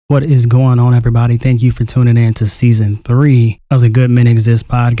What is going on, everybody? Thank you for tuning in to season 3 of the Good Men Exist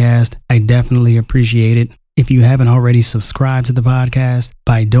podcast. I definitely appreciate it. If you haven't already subscribed to the podcast,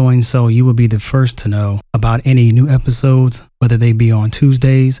 by doing so, you will be the first to know about any new episodes, whether they be on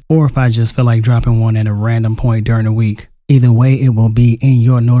Tuesdays or if I just feel like dropping one at a random point during the week. Either way, it will be in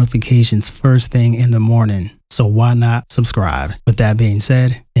your notifications first thing in the morning. So why not subscribe? With that being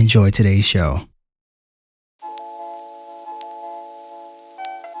said, enjoy today's show.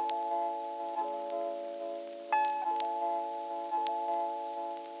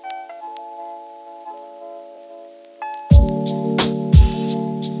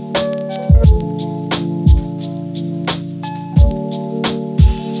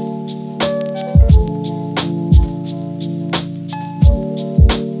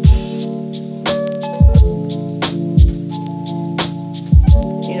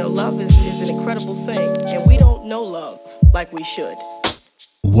 Should.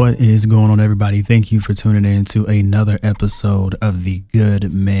 What is going on, everybody? Thank you for tuning in to another episode of the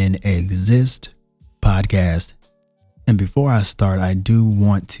Good Men Exist podcast. And before I start, I do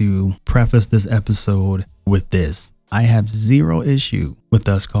want to preface this episode with this. I have zero issue with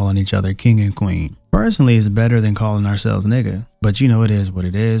us calling each other king and queen. Personally, it's better than calling ourselves nigga, but you know, it is what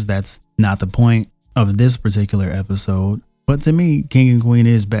it is. That's not the point of this particular episode. But to me, king and queen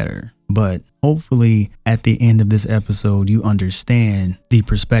is better. But hopefully at the end of this episode, you understand the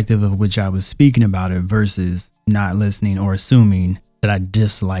perspective of which I was speaking about it versus not listening or assuming that I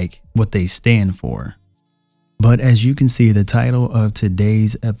dislike what they stand for. But as you can see, the title of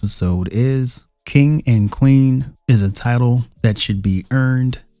today's episode is King and Queen is a title that should be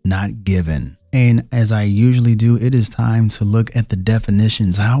earned, not given. And as I usually do, it is time to look at the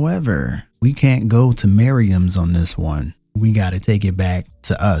definitions. However, we can't go to Merriam's on this one. We got to take it back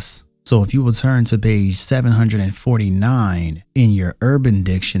to us. So if you will turn to page 749 in your Urban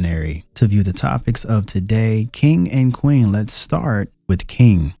Dictionary to view the topics of today, king and queen, let's start with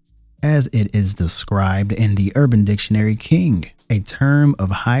king. As it is described in the Urban Dictionary, king, a term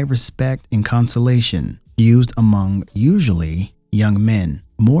of high respect and consolation used among usually young men,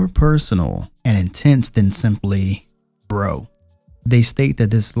 more personal and intense than simply bro. They state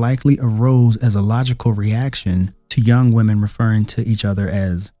that this likely arose as a logical reaction to young women referring to each other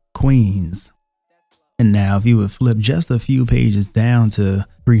as queens. And now if you would flip just a few pages down to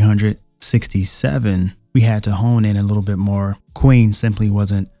 367, we had to hone in a little bit more. Queen simply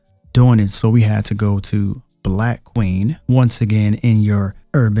wasn't doing it, so we had to go to black queen. Once again, in your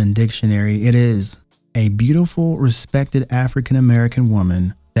Urban Dictionary, it is a beautiful, respected African-American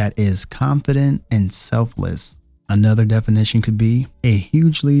woman that is confident and selfless. Another definition could be a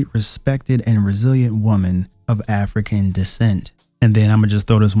hugely respected and resilient woman of African descent. And then I'm going to just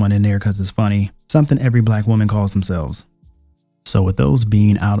throw this one in there because it's funny. Something every black woman calls themselves. So with those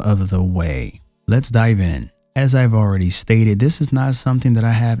being out of the way, let's dive in. As I've already stated, this is not something that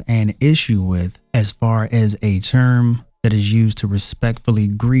I have an issue with as far as a term that is used to respectfully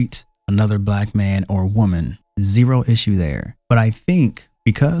greet another black man or woman. Zero issue there. But I think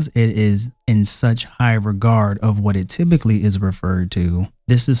because it is in such high regard of what it typically is referred to,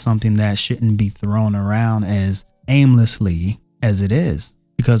 this is something that shouldn't be thrown around as aimlessly as it is.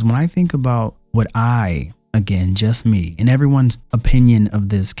 Because when I think about what again, just me, and everyone's opinion of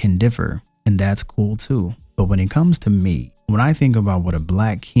this can differ, and that's cool too. But when it comes to me, when I think about what a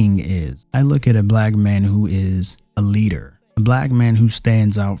black king is, I look at a black man who is a leader, a black man who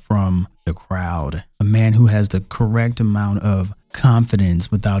stands out from the crowd, a man who has the correct amount of confidence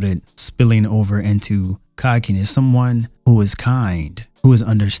without it spilling over into cockiness, someone who is kind, who is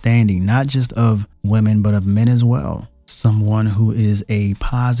understanding, not just of women, but of men as well. Someone who is a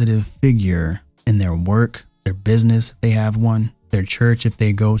positive figure in their work, their business, if they have one, their church, if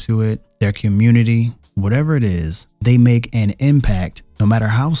they go to it, their community, whatever it is, they make an impact no matter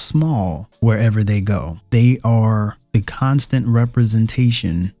how small wherever they go. They are the constant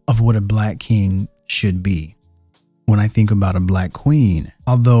representation of what a black king should be. When I think about a black queen,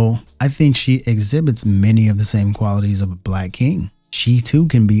 although I think she exhibits many of the same qualities of a black king, she too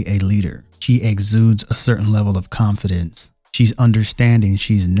can be a leader. She exudes a certain level of confidence. She's understanding,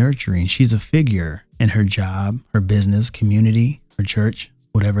 she's nurturing, she's a figure in her job, her business, community, her church,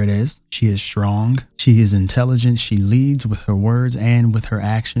 whatever it is. She is strong, she is intelligent, she leads with her words and with her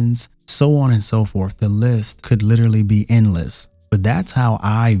actions, so on and so forth. The list could literally be endless, but that's how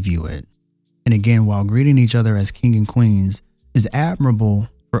I view it. And again, while greeting each other as king and queens is admirable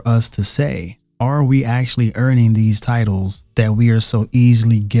for us to say, are we actually earning these titles that we are so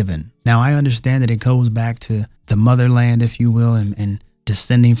easily given? Now, I understand that it goes back to the motherland, if you will, and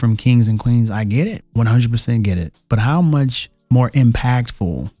descending from kings and queens. I get it, 100% get it. But how much more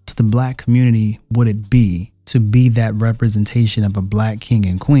impactful the black community would it be to be that representation of a black king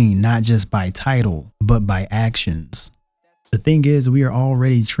and queen, not just by title, but by actions? The thing is, we are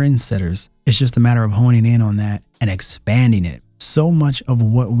already trendsetters. It's just a matter of honing in on that and expanding it. So much of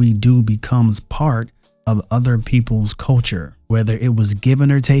what we do becomes part of other people's culture, whether it was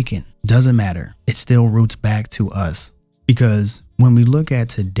given or taken, doesn't matter. It still roots back to us. Because when we look at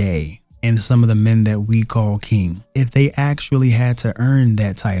today and some of the men that we call king, if they actually had to earn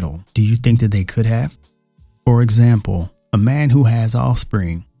that title, do you think that they could have? For example, a man who has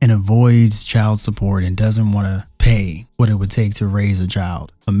offspring and avoids child support and doesn't want to pay what it would take to raise a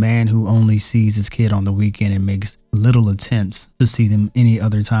child. A man who only sees his kid on the weekend and makes little attempts to see them any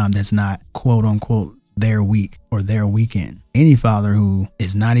other time that's not quote unquote their week or their weekend. Any father who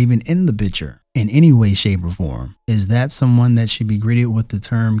is not even in the picture in any way, shape, or form. Is that someone that should be greeted with the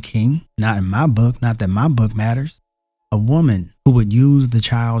term king? Not in my book, not that my book matters. A woman who would use the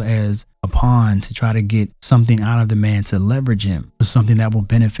child as a pawn to try to get something out of the man, to leverage him for something that will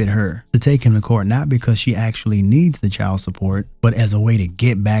benefit her, to take him to court, not because she actually needs the child support, but as a way to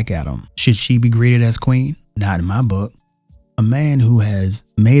get back at him. Should she be greeted as queen? Not in my book. A man who has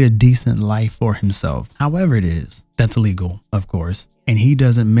made a decent life for himself, however it is, that's illegal, of course, and he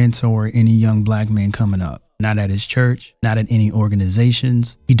doesn't mentor any young black men coming up. Not at his church, not at any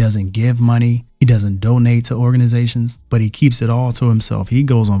organizations. He doesn't give money. He doesn't donate to organizations, but he keeps it all to himself. He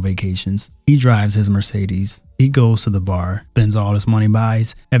goes on vacations. He drives his Mercedes. He goes to the bar, spends all his money,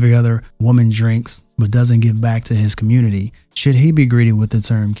 buys every other woman drinks, but doesn't give back to his community. Should he be greeted with the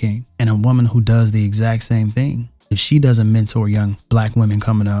term king? And a woman who does the exact same thing, if she doesn't mentor young black women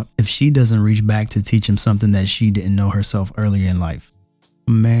coming up, if she doesn't reach back to teach them something that she didn't know herself earlier in life,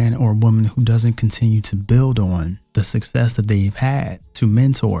 a man or woman who doesn't continue to build on the success that they've had, to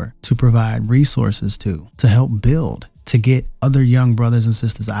mentor, to provide resources to help build, to get other young brothers and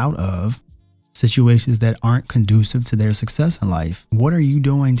sisters out of situations that aren't conducive to their success in life. What are you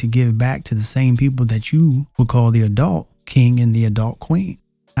doing to give back to the same people that you would call the adult king and the adult queen?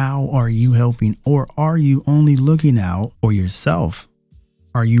 How are you helping, or are you only looking out for yourself?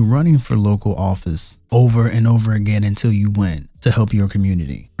 Are you running for local office over and over again until you win to help your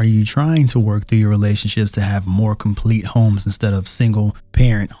community? Are you trying to work through your relationships to have more complete homes instead of single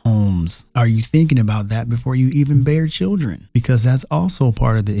parent homes? Are you thinking about that before you even bear children? Because that's also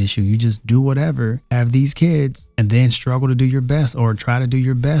part of the issue. You just do whatever, have these kids, and then struggle to do your best, or try to do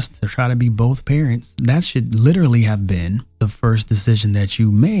your best to try to be both parents. That should literally have been the first decision that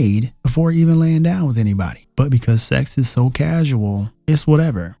you made before even laying down with anybody. But because sex is so casual, it's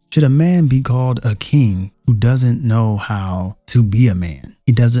whatever. Should a man be called a king who doesn't know how to be a man?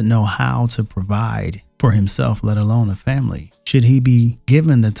 He doesn't know how to provide for himself, let alone a family. Should he be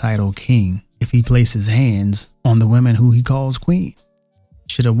given the title king if he places hands on the women who he calls queen?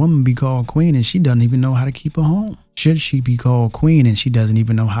 Should a woman be called queen and she doesn't even know how to keep a home? Should she be called queen and she doesn't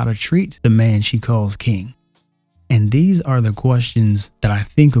even know how to treat the man she calls king? And these are the questions that I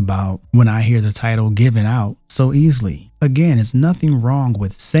think about when I hear the title given out so easily. Again, it's nothing wrong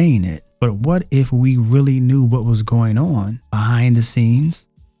with saying it, but what if we really knew what was going on behind the scenes?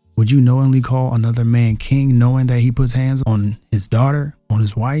 Would you knowingly call another man king knowing that he puts hands on his daughter, on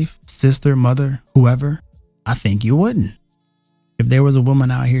his wife, sister, mother, whoever? I think you wouldn't. If there was a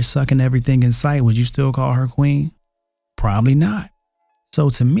woman out here sucking everything in sight, would you still call her queen? Probably not. So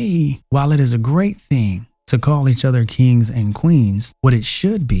to me, while it is a great thing to call each other kings and queens, what it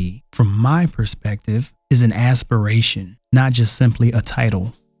should be, from my perspective, is an aspiration, not just simply a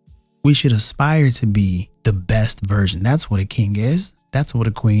title. We should aspire to be the best version. That's what a king is. That's what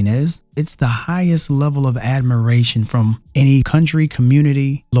a queen is. It's the highest level of admiration from any country,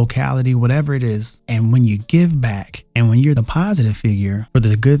 community, locality, whatever it is. And when you give back, and when you're the positive figure for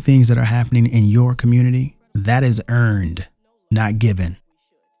the good things that are happening in your community, that is earned, not given.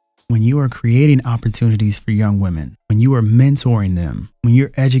 When you are creating opportunities for young women, when you are mentoring them, when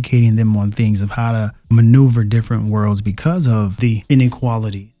you're educating them on things of how to maneuver different worlds because of the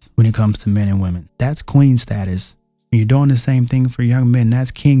inequalities when it comes to men and women, that's queen status. When you're doing the same thing for young men,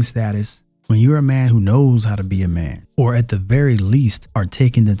 that's king status. When you're a man who knows how to be a man, or at the very least are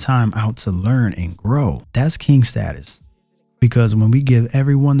taking the time out to learn and grow, that's king status. Because when we give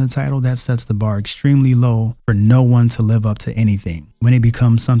everyone the title, that sets the bar extremely low for no one to live up to anything. When it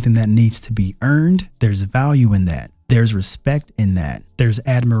becomes something that needs to be earned, there's value in that. There's respect in that. There's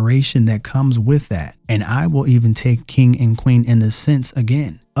admiration that comes with that. And I will even take king and queen in the sense,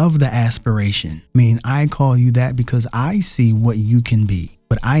 again, of the aspiration. Meaning I call you that because I see what you can be.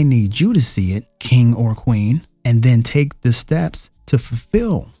 But I need you to see it, king or queen, and then take the steps to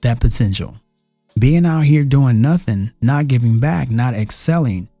fulfill that potential. Being out here doing nothing, not giving back, not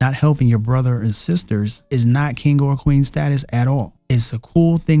excelling, not helping your brother or sisters is not king or queen status at all. It's a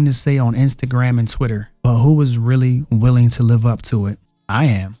cool thing to say on Instagram and Twitter, but who is really willing to live up to it? I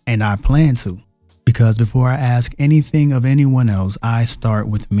am, and I plan to. Because before I ask anything of anyone else, I start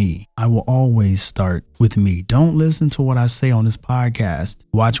with me. I will always start with me. Don't listen to what I say on this podcast.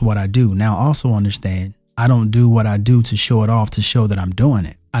 Watch what I do. Now also understand, I don't do what I do to show it off, to show that I'm doing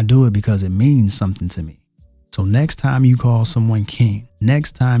it. I do it because it means something to me. So next time you call someone king,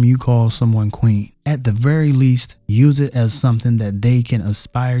 next time you call someone queen, at the very least, use it as something that they can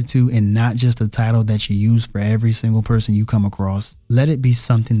aspire to and not just a title that you use for every single person you come across. Let it be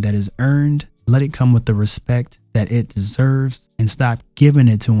something that is earned. Let it come with the respect that it deserves, and stop giving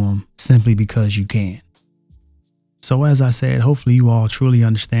it to them simply because you can. So as I said, hopefully you all truly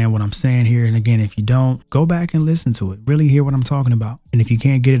understand what I'm saying here. And again, if you don't, go back and listen to it. Really hear what I'm talking about. And if you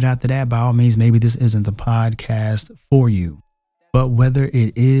can't get it after that, by all means, maybe this isn't the podcast for you. But whether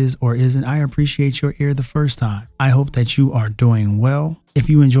it is or isn't, I appreciate your ear the first time. I hope that you are doing well. If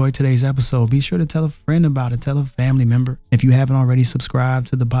you enjoyed today's episode, be sure to tell a friend about it. Tell a family member. If you haven't already subscribed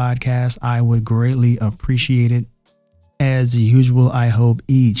to the podcast, I would greatly appreciate it. As usual, I hope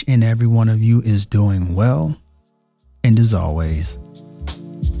each and every one of you is doing well. And as always,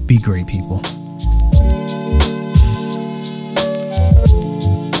 be great people.